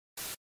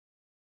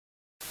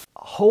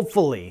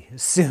hopefully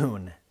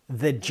soon,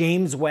 the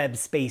James Webb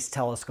Space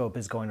Telescope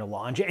is going to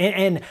launch.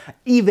 And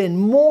even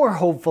more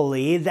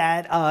hopefully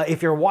that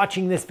if you're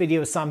watching this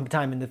video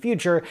sometime in the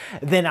future,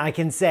 then I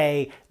can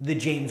say the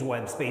James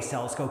Webb Space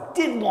Telescope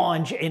did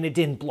launch and it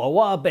didn't blow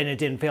up and it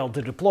didn't fail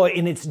to deploy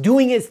and it's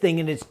doing its thing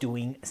and it's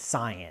doing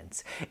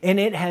science. And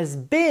it has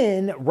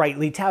been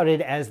rightly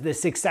touted as the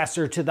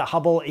successor to the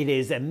Hubble. It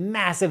is a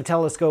massive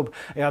telescope.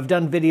 I've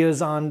done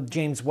videos on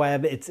James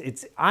Webb.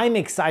 I'm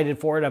excited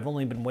for it. I've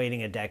only been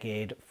waiting a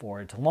decade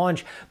for it to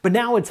launch, but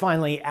now it's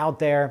finally out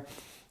there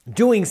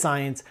doing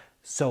science.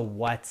 So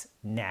what's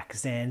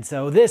next? And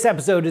so this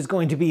episode is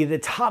going to be the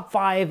top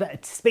 5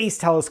 space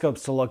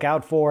telescopes to look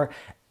out for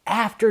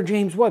after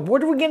James Webb.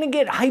 What are we going to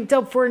get hyped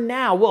up for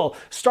now? Well,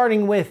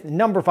 starting with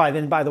number 5,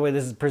 and by the way,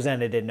 this is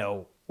presented in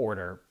no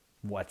order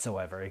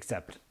whatsoever,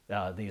 except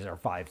these are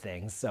 5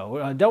 things.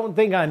 So don't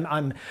think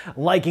I'm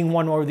liking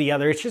one or the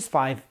other. It's just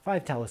 5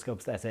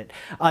 telescopes. That's it.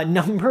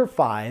 Number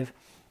 5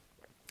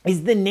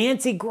 is the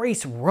Nancy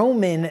Grace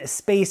Roman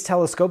Space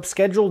Telescope,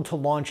 scheduled to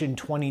launch in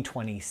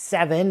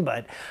 2027,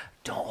 but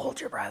don't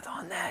hold your breath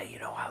on that. You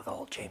know how the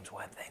whole James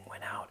Webb thing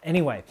went out.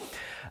 Anyway,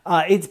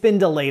 it's been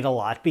delayed a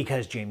lot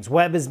because James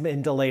Webb has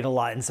been delayed a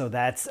lot, and so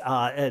that's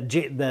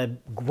the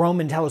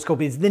Roman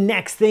telescope is the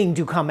next thing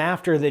to come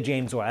after the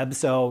James Webb.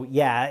 So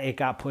yeah, it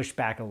got pushed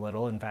back a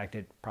little. In fact,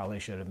 it probably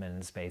should have been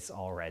in space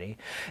already.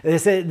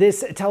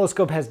 This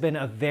telescope has been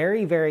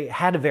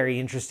had a very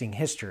interesting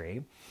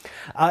history.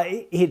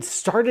 It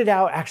started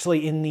out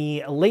actually in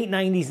the late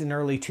 90s and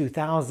early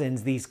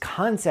 2000s, these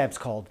concepts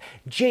called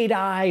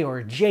JEDI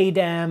or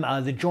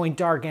JDEM, the Joint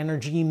Dark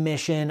Energy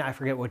Mission. I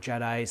forget what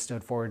JEDI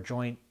stood for,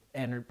 Joint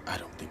Energy. I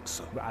don't think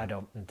so.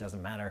 It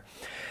doesn't matter.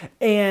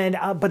 And,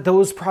 but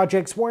those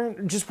projects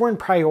weren't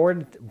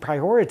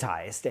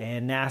prioritized,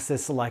 and NASA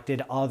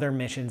selected other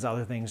missions,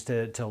 other things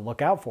to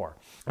look out for.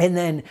 And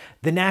then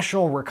the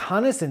National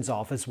Reconnaissance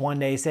Office one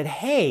day said,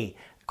 hey,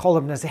 called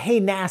up and said, hey,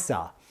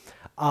 NASA,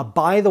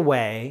 by the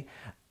way,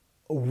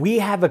 we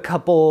have a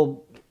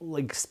couple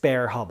like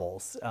spare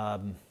Hubbles.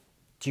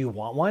 Do you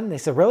want one? They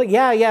said, really?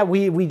 Yeah,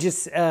 we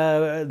just,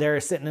 they're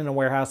sitting in a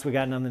warehouse. We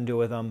got nothing to do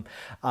with them.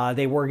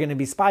 They were going to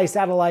be spy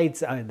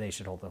satellites. They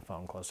should hold the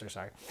phone closer,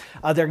 sorry.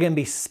 They're going to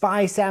be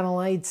spy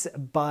satellites,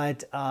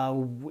 but,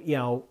 you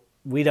know,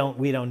 we don't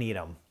need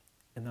them.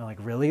 And they're like,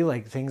 really?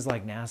 Like things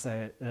like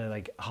NASA,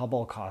 like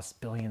Hubble costs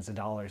billions of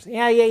dollars.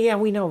 Yeah,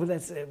 we know,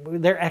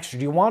 but they're extra.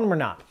 Do you want them or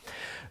not?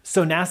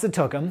 So NASA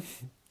took them,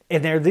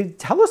 and they're the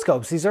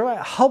telescopes. These are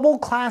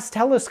Hubble-class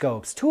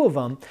telescopes, 2 of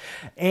them.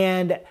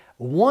 And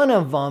one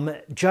of them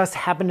just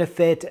happened to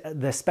fit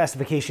the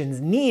specifications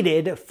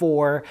needed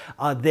for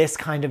this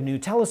kind of new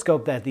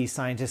telescope that these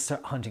scientists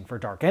hunting for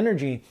dark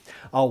energy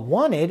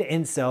wanted.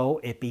 And so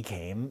it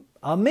became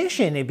a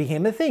mission. It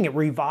became a thing. It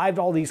revived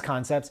all these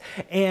concepts.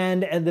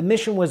 And the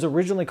mission was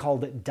originally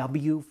called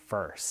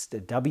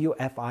WFIRST,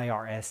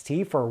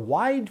 W-F-I-R-S-T, for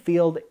Wide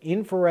Field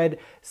Infrared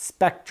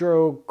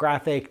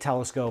Spectrographic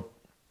Telescope.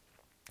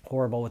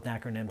 Horrible with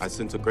acronyms. I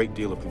sense a great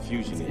deal of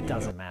confusion in you. It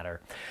doesn't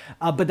matter.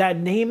 But that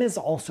name is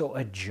also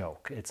a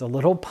joke. It's a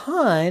little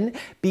pun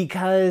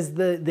because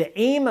the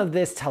aim of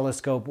this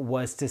telescope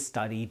was to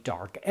study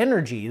dark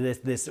energy,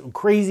 this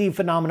crazy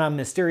phenomenon,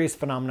 mysterious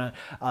phenomenon,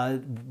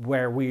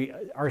 where we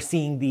are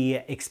seeing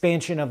the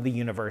expansion of the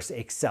universe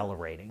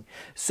accelerating.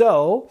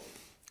 So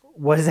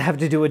what does it have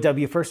to do with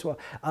WFIRST? Well,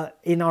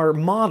 in our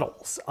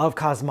models of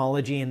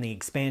cosmology and the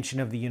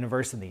expansion of the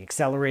universe and the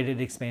accelerated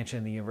expansion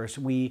of the universe,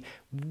 we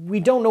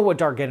don't know what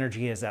dark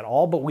energy is at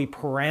all, but we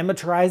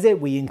parameterize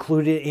it. We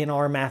include it in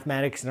our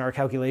mathematics and our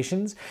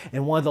calculations.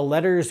 And one of the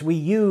letters we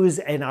use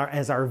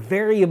as our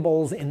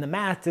variables in the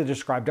math to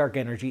describe dark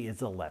energy is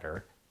the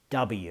letter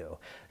W.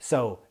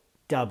 So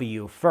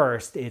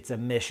WFIRST, it's a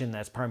mission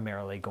that's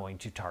primarily going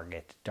to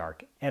target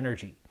dark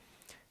energy.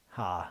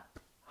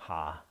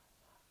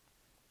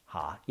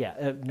 Yeah,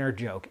 a nerd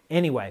joke.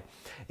 Anyway,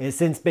 it's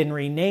since been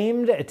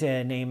renamed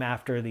to name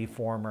after the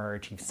former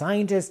chief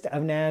scientist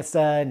of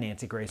NASA,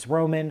 Nancy Grace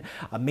Roman.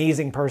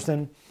 Amazing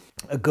person.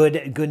 A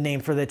good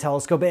name for the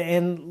telescope,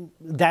 and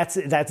that's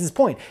his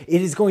point.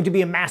 It is going to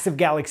be a massive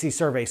galaxy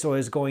survey, so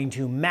it's going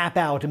to map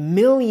out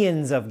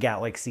millions of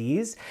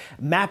galaxies,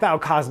 map out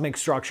cosmic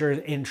structures,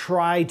 and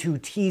try to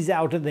tease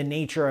out the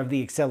nature of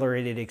the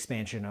accelerated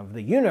expansion of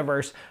the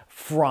universe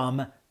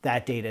from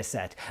that data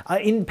set.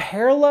 In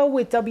parallel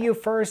with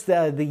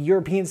WFIRST, the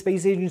European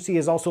Space Agency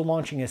is also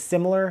launching a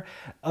similar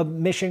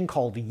mission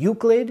called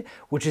Euclid,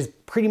 which is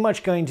pretty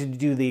much going to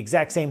do the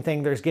exact same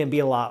thing. There's going to be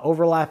a lot of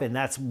overlap, and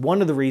that's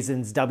one of the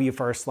reasons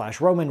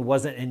WFIRST/Roman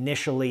wasn't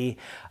initially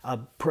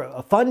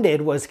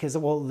funded, was because,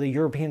 well, the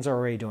Europeans are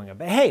already doing it.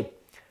 But hey,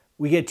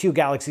 we get 2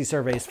 galaxy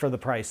surveys for the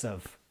price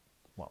of,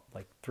 well,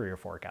 like 3 or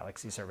 4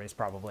 galaxy surveys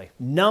probably.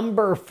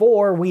 Number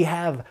 4, we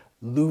have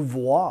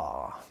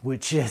LUVOIR,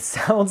 which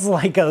sounds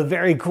like a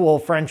very cool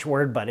French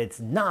word, but it's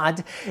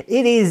not.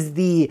 It is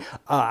the,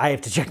 I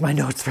have to check my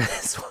notes for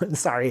this one,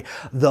 sorry,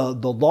 the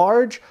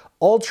Large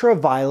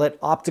Ultraviolet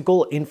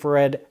Optical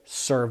Infrared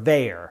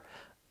Surveyor.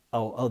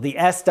 Oh, the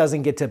S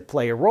doesn't get to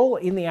play a role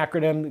in the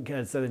acronym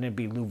because then it'd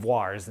be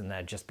LUVOIRs and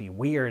that'd just be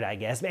weird, I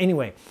guess. But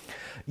anyway,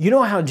 you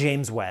know how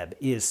James Webb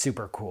is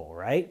super cool,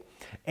 right?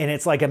 And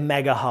it's like a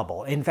mega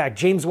Hubble. In fact,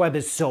 James Webb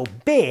is so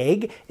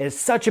big, it's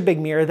such a big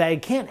mirror that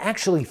it can't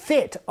actually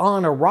fit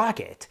on a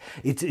rocket.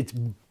 It's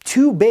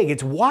too big.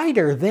 It's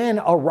wider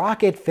than a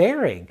rocket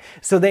fairing.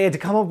 So they had to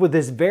come up with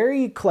this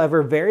very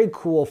clever, very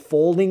cool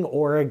folding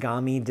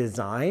origami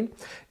design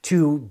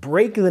to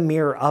break the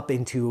mirror up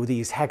into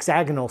these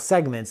hexagonal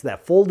segments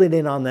that folded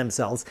in on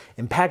themselves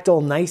and packed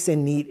all nice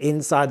and neat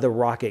inside the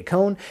rocket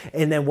cone.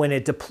 And then when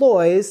it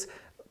deploys,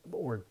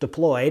 or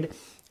deployed,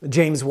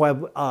 James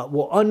Webb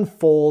will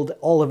unfold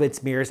all of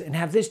its mirrors and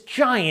have this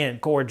giant,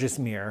 gorgeous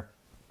mirror.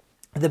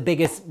 The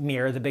biggest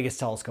mirror, the biggest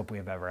telescope we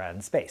have ever had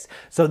in space.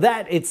 So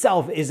that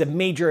itself is a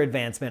major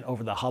advancement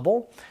over the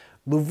Hubble.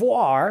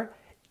 LUVOIR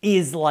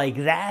is like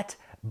that,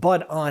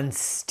 but on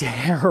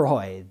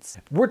steroids.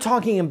 We're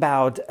talking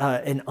about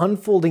an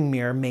unfolding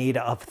mirror made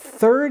of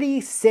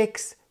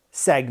 36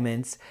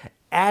 segments,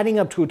 adding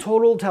up to a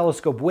total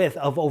telescope width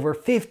of over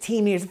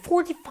 15 meters,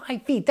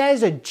 45 feet. That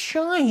is a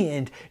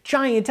giant,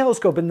 giant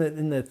telescope.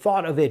 And the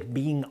thought of it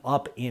being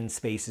up in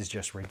space is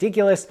just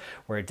ridiculous,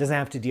 where it doesn't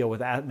have to deal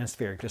with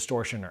atmospheric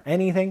distortion or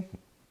anything.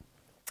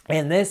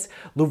 And this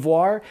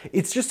LUVOIR,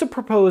 it's just a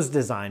proposed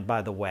design,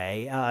 by the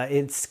way.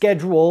 It's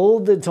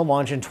scheduled to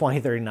launch in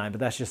 2039, but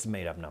that's just a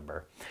made-up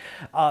number.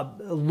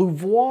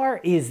 LUVOIR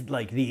is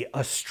like the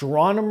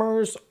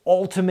astronomer's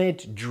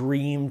ultimate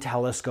dream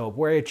telescope,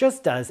 where it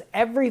just does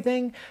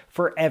everything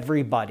for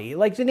everybody.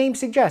 Like the name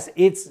suggests,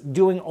 it's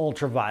doing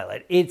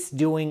ultraviolet, it's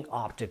doing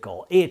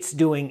optical, it's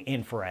doing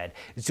infrared,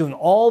 it's doing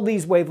all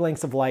these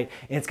wavelengths of light,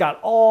 and it's got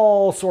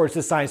all sorts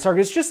of science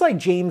targets. Just like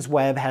James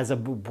Webb has a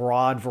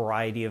broad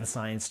variety of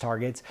science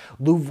targets,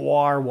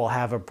 LUVOIR will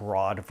have a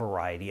broad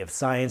variety of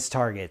science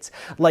targets.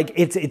 Like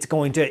it's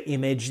going to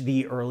image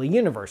the early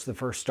universe, the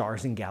first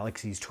stars and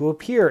galaxies to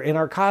appear in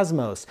our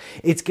cosmos.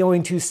 It's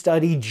going to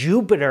study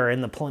Jupiter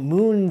and the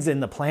moons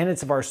and the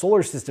planets of our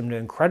solar system to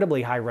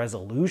incredibly high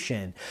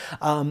resolution.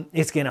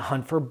 It's going to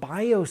hunt for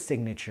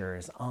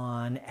biosignatures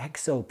on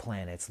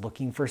exoplanets,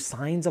 looking for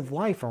signs of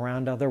life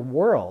around other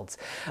worlds.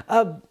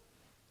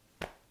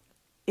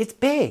 It's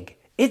big.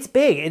 It's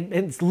big.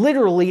 It's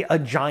literally a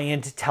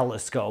giant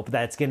telescope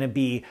that's going to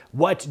be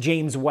what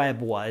James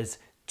Webb was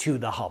to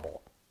the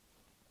Hubble.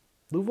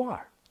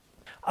 LUVOIR.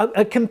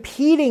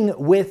 Competing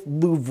with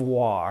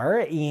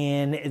LUVOIR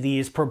in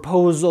these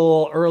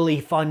proposal,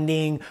 early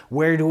funding,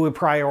 where do we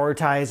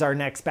prioritize our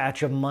next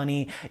batch of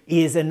money,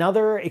 is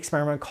another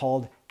experiment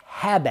called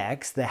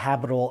HABEX, the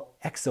Habitable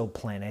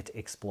Exoplanet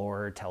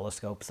Explorer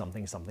Telescope,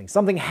 something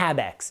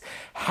HABEX.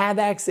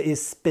 HABEX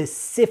is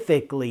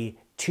specifically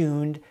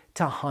tuned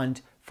to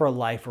hunt for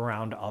life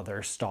around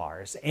other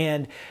stars.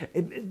 And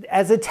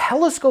as a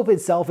telescope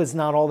itself, it's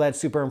not all that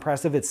super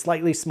impressive. It's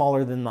slightly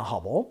smaller than the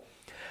Hubble.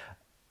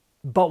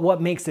 But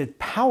what makes it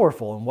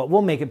powerful, and what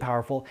will make it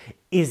powerful,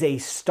 is a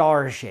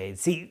star shade.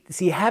 See,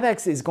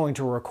 HABEX is going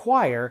to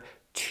require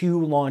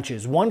 2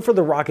 launches, one for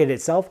the rocket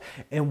itself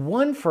and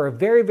one for a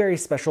very, very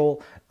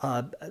special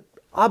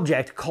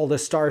object called a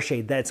star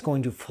shade that's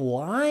going to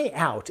fly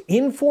out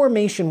in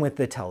formation with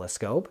the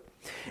telescope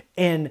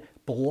and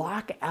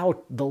block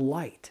out the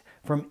light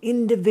from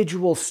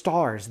individual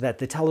stars that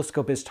the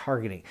telescope is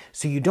targeting.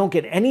 So you don't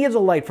get any of the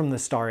light from the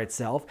star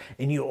itself,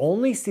 and you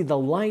only see the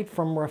light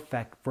from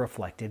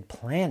reflected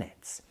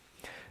planets.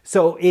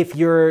 So if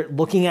you're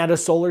looking at a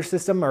solar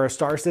system or a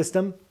star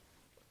system,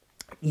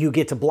 you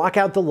get to block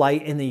out the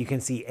light, and then you can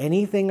see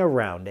anything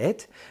around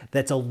it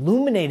that's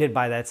illuminated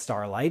by that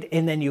starlight,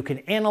 and then you can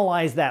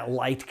analyze that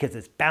light because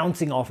it's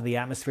bouncing off of the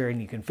atmosphere,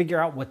 and you can figure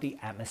out what the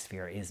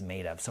atmosphere is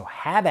made of. So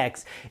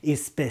HABEX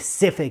is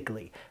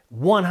specifically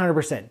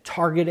 100%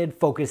 targeted,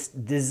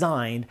 focused,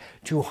 designed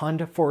to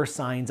hunt for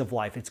signs of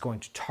life. It's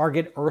going to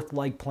target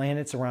Earth-like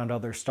planets around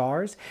other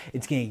stars.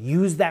 It's going to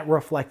use that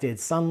reflected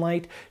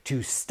sunlight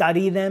to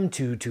study them,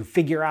 to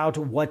figure out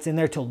what's in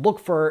there, to look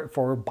for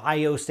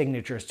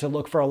biosignatures, to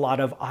look for a lot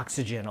of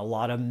oxygen, a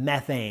lot of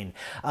methane,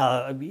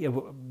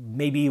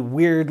 maybe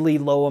weirdly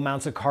low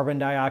amounts of carbon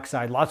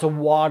dioxide, lots of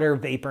water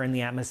vapor in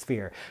the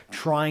atmosphere,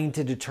 trying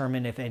to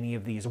determine if any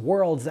of these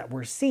worlds that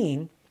we're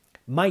seeing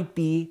might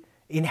be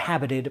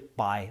inhabited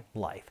by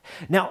life.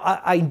 Now,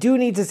 I do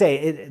need to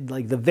say,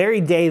 like the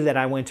very day that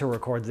I went to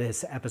record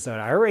this episode,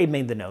 I already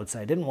made the notes,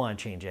 I didn't want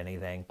to change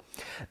anything,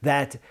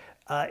 that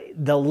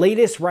the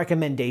latest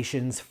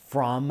recommendations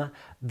from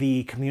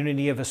the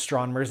community of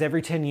astronomers,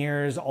 every 10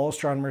 years, all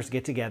astronomers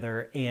get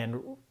together and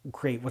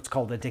create what's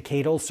called a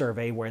Decadal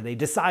Survey, where they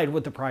decide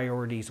what the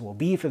priorities will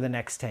be for the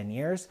next 10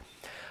 years.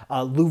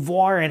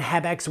 LUVOIR and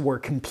HABEX were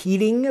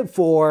competing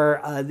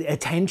for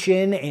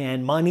attention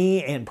and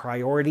money and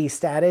priority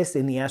status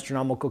in the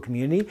astronomical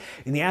community.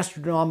 And the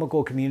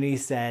astronomical community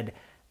said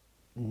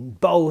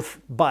both,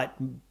 but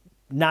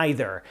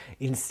neither.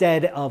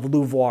 Instead of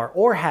LUVOIR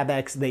or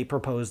HABEX, they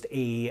proposed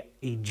a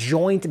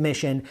joint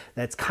mission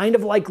that's kind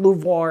of like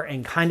LUVOIR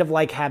and kind of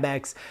like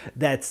HABEX,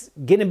 that's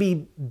going to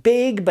be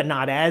big, but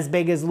not as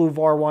big as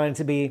LUVOIR wanted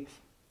to be.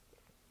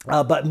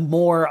 but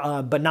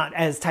not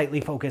as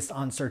tightly focused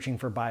on searching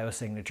for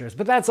biosignatures.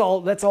 But that's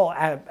all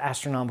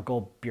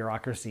astronomical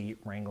bureaucracy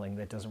wrangling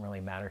that doesn't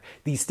really matter.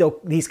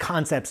 These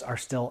concepts are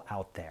still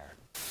out there.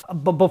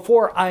 But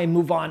before I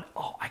move on,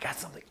 oh, I got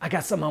something I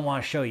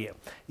want to show you.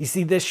 You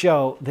see, this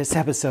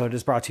episode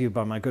is brought to you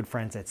by my good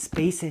friends at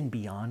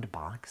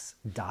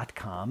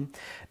spaceandbeyondbox.com.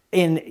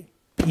 And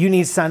you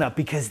need to sign up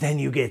because then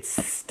you get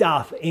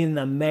stuff in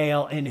the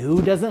mail, and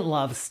who doesn't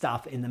love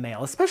stuff in the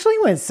mail, especially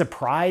when it's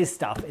surprise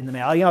stuff in the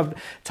mail. You know, I'm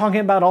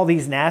talking about all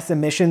these NASA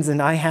missions, and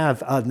I have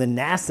the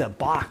NASA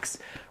box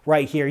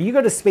right here. You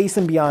go to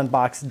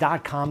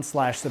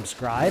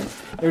spaceandbeyondbox.com/subscribe.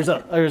 There's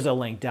a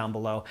link down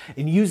below,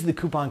 and use the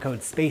coupon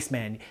code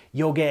Spaceman.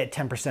 You'll get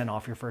 10%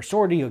 off your first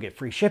order. You'll get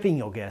free shipping.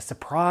 You'll get a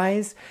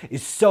surprise.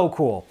 It's so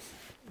cool.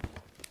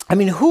 I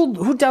mean,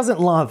 who doesn't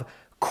love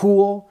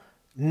cool,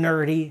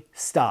 nerdy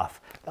stuff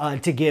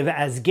to give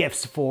as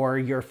gifts for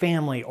your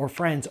family or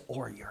friends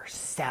or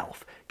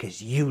yourself,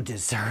 because you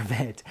deserve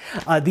it.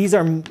 These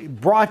are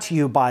brought to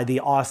you by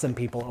the awesome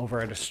people over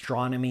at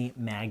Astronomy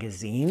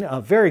Magazine,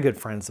 very good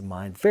friends of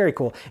mine, very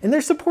cool. And they're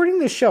supporting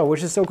this show,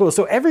 which is so cool.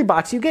 So every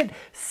box you get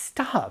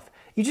stuff.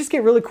 You just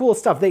get really cool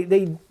stuff. They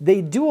do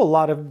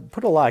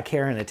put a lot of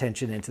care and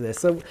attention into this.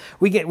 So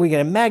we get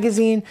a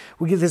magazine,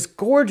 we get this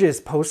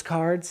gorgeous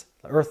postcards,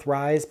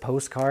 Earthrise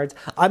postcards.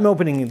 I'm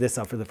opening this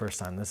up for the first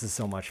time. This is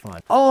so much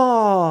fun.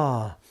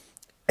 Oh,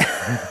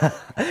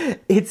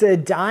 it's a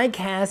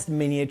die-cast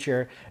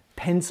miniature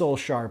pencil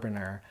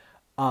sharpener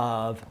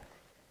of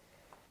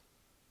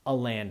a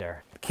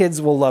lander.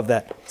 Kids will love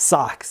that.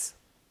 Socks.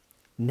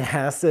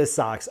 NASA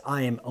socks.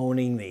 I am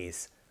owning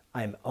these.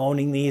 I'm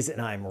owning these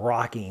and I'm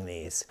rocking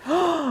these.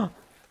 That's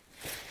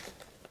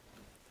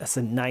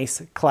a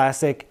nice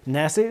classic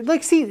NASA.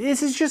 Like, see,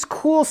 this is just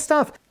cool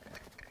stuff.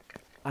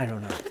 I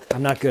don't know.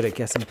 I'm not good at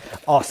guessing.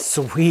 Oh,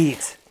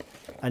 sweet.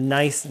 A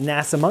nice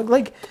NASA mug.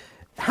 Like,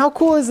 how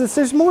cool is this?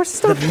 There's more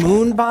stuff. The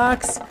moon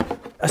box,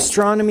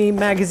 Astronomy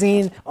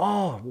Magazine.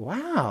 Oh,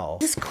 wow.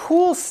 This is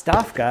cool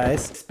stuff,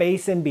 guys.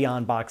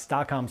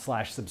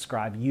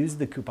 Spaceandbeyondbox.com/subscribe. Use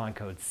the coupon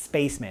code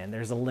Spaceman.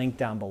 There's a link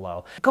down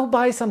below. Go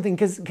buy something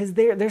because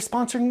they're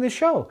sponsoring this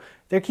show.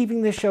 They're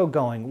keeping this show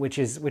going, which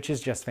is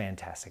just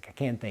fantastic. I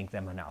can't thank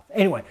them enough.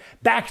 Anyway,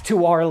 back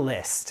to our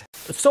list.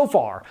 So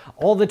far,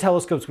 all the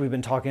telescopes we've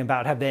been talking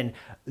about have been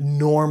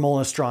normal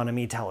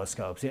astronomy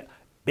telescopes.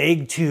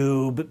 Big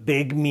tube,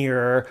 big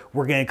mirror.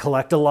 We're going to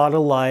collect a lot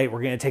of light.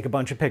 We're going to take a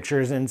bunch of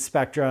pictures and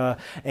spectra,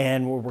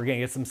 and we're going to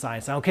get some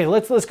science. Now, okay,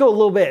 let's go a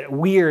little bit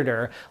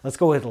weirder. Let's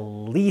go with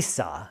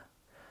LISA,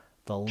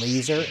 the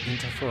Laser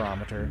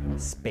Interferometer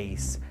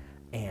Space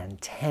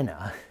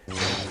Antenna.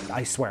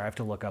 I swear I have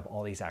to look up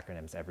all these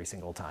acronyms every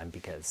single time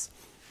because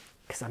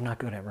I'm not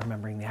good at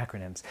remembering the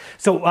acronyms.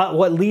 So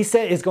what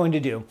LISA is going to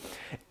do,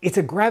 it's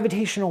a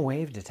gravitational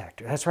wave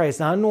detector. That's right, it's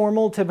not a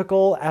normal,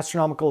 typical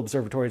astronomical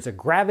observatory. It's a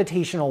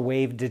gravitational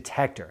wave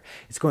detector.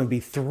 It's going to be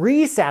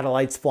 3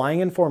 satellites flying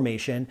in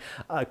formation,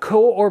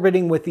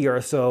 co-orbiting with the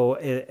Earth, so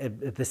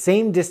at the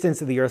same distance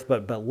of the Earth,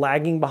 but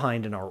lagging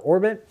behind in our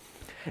orbit.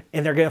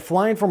 And they're going to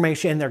fly in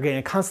formation, and they're going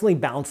to constantly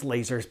bounce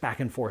lasers back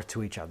and forth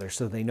to each other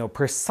so they know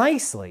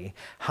precisely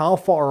how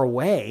far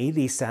away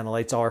these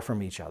satellites are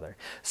from each other.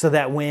 So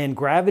that when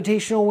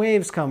gravitational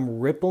waves come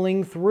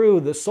rippling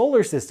through the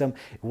solar system,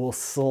 it will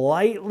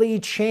slightly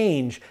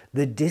change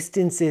the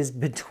distances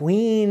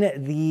between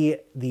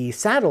the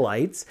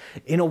satellites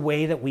in a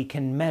way that we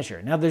can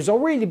measure. Now, there's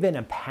already been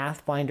a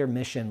Pathfinder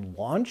mission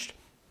launched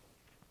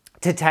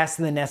to test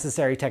the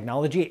necessary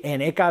technology,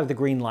 and it got the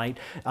green light.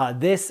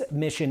 This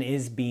mission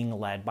is being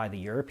led by the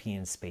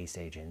European Space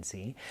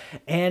Agency,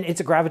 and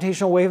it's a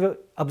gravitational wave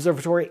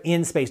observatory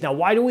in space. Now,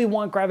 why do we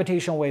want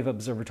gravitational wave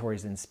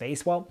observatories in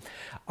space? Well,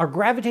 our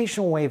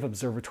gravitational wave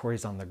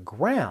observatories on the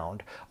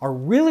ground are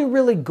really,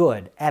 really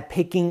good at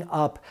picking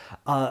up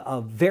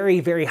a very,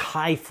 very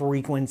high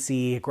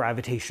frequency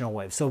gravitational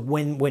wave. So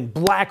when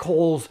black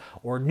holes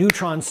or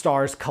neutron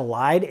stars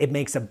collide, it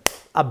makes a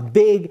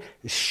big,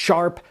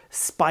 sharp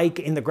spike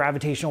in the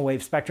gravitational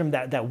wave spectrum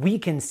that we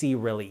can see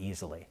really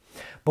easily.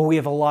 But we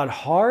have a lot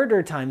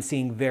harder time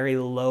seeing very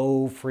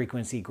low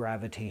frequency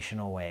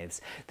gravitational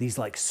waves. These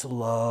like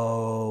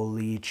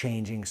slowly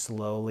changing,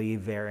 slowly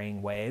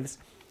varying waves.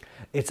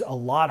 It's a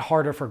lot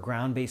harder for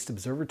ground-based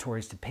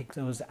observatories to pick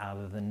those out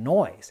of the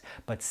noise.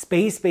 But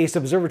space-based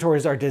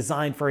observatories are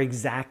designed for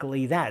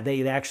exactly that.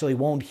 They actually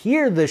won't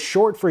hear the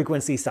short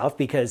frequency stuff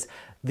because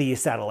the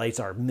satellites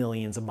are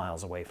millions of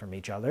miles away from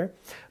each other,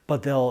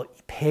 but they'll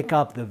pick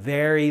up the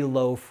very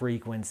low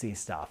frequency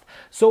stuff.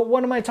 So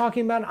what am I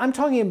talking about? I'm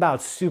talking about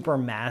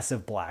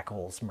supermassive black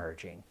holes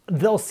merging.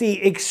 They'll see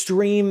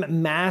extreme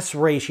mass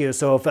ratio.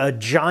 So if a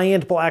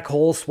giant black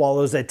hole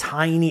swallows a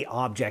tiny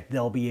object,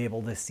 they'll be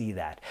able to see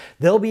that.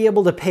 They'll be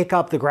able to pick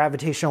up the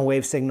gravitational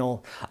wave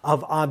signal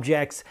of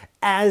objects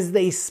as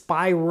they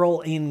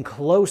spiral in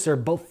closer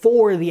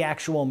before the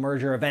actual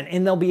merger event,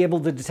 and they'll be able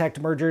to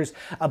detect mergers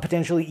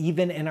potentially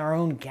even in our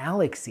own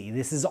galaxy.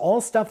 This is all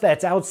stuff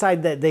that's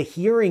outside the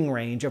hearing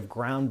range of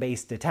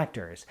ground-based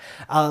detectors.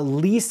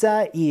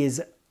 LISA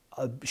is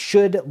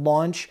should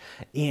launch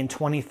in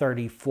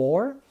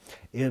 2034.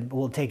 It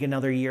will take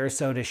another year or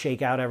so to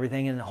shake out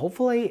everything, and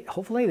hopefully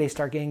they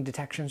start getting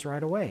detections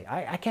right away.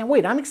 I can't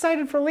wait. I'm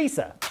excited for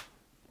Lisa.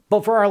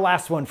 But for our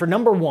last one, for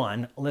number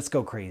one, let's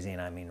go crazy,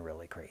 and I mean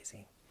really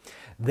crazy.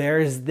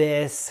 There's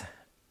this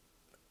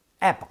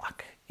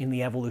epoch in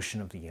the evolution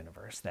of the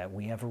universe that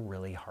we have a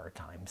really hard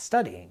time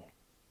studying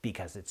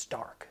because it's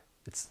dark.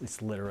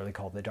 It's literally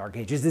called the Dark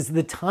Ages. It's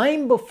the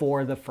time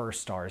before the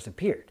first stars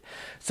appeared.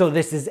 So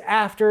this is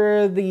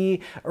after the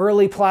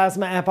early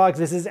plasma epoch.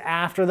 This is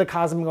after the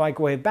cosmic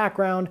microwave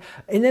background.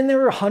 And then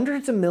there are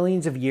hundreds of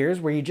millions of years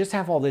where you just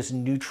have all this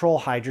neutral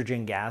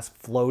hydrogen gas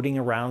floating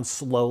around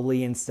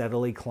slowly and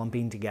steadily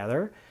clumping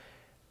together.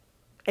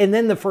 And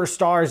then the first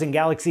stars and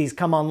galaxies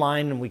come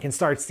online, and we can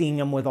start seeing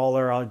them with all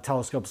our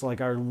telescopes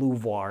like our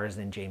LUVOIRs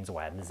and James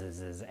Webb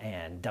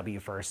and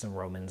WFIRST and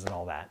Romans and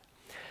all that.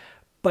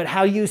 But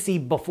how you see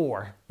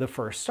before the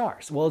first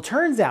stars? Well, it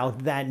turns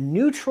out that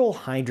neutral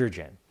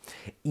hydrogen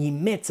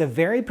emits a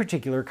very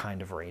particular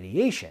kind of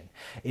radiation.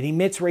 It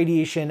emits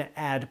radiation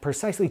at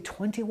precisely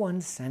 21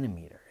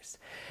 centimeters.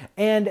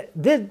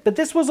 But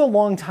this was a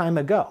long time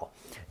ago.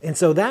 And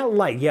so that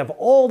light, you have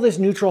all this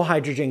neutral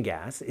hydrogen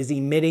gas is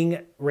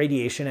emitting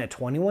radiation at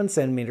 21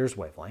 centimeters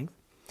wavelength.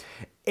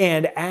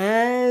 And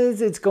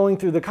as it's going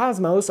through the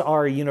cosmos,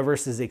 our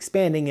universe is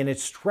expanding, and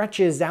it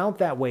stretches out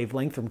that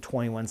wavelength from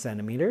 21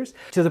 centimeters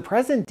to the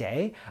present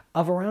day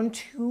of around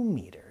 2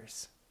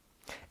 meters.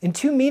 And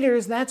 2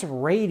 meters, that's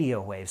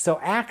radio waves. So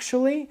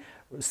actually,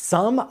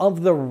 some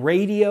of the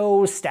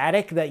radio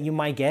static that you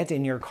might get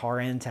in your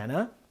car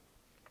antenna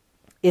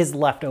is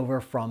left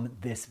over from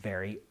this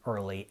very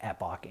early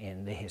epoch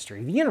in the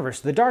history of the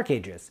universe, the Dark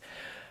Ages.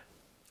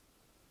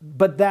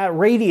 But that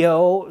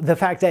radio, the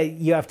fact that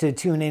you have to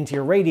tune into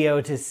your radio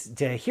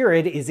to hear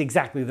it is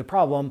exactly the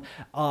problem.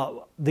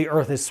 The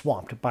Earth is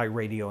swamped by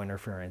radio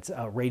interference.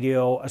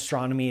 Radio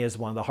astronomy is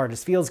one of the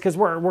hardest fields because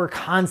we're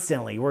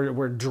constantly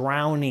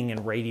drowning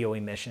in radio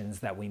emissions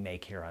that we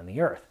make here on the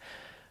Earth.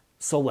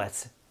 So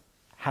let's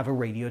have a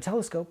radio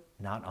telescope,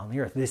 not on the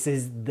Earth. This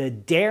is the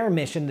DARE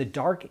mission, the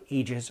Dark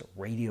Ages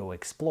Radio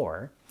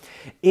Explorer.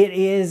 It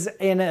is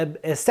in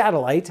a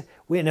satellite,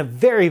 in a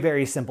very,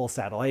 very simple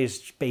satellite.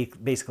 It's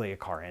basically a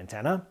car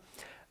antenna,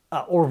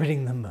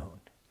 orbiting the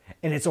moon.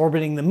 And it's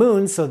orbiting the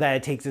moon so that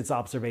it takes its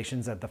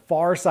observations at the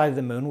far side of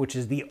the moon, which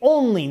is the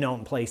only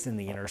known place in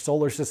the inner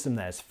solar system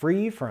that is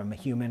free from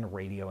human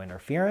radio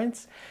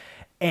interference.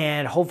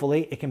 And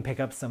hopefully it can pick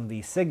up some of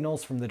these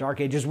signals from the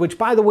Dark Ages, which,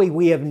 by the way,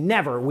 we have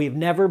never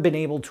been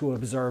able to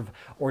observe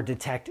or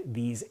detect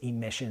these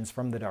emissions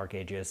from the Dark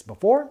Ages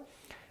before.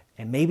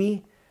 And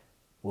maybe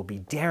we'll be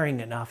daring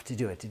enough to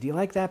do it. Did you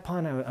like that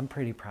pun? I'm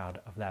pretty proud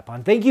of that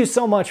pun. Thank you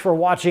so much for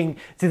watching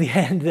to the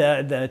end,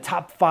 the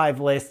top 5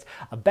 list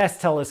of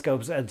best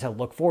telescopes to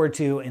look forward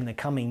to in the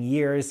coming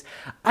years.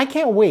 I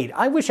can't wait.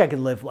 I wish I could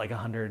live like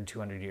 100,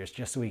 200 years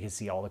just so we could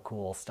see all the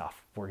cool stuff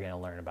we're going to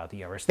learn about the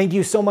universe. Thank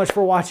you so much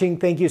for watching.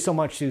 Thank you so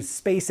much to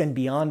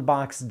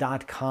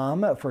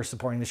spaceandbeyondbox.com for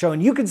supporting the show.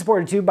 And you can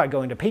support it too by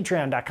going to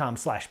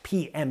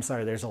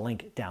patreon.com/PMSutter. There's a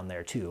link down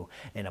there too,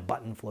 and a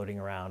button floating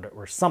around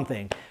or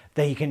something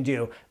that you can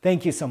do.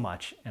 Thank you so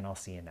much, and I'll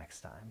see you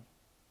next time.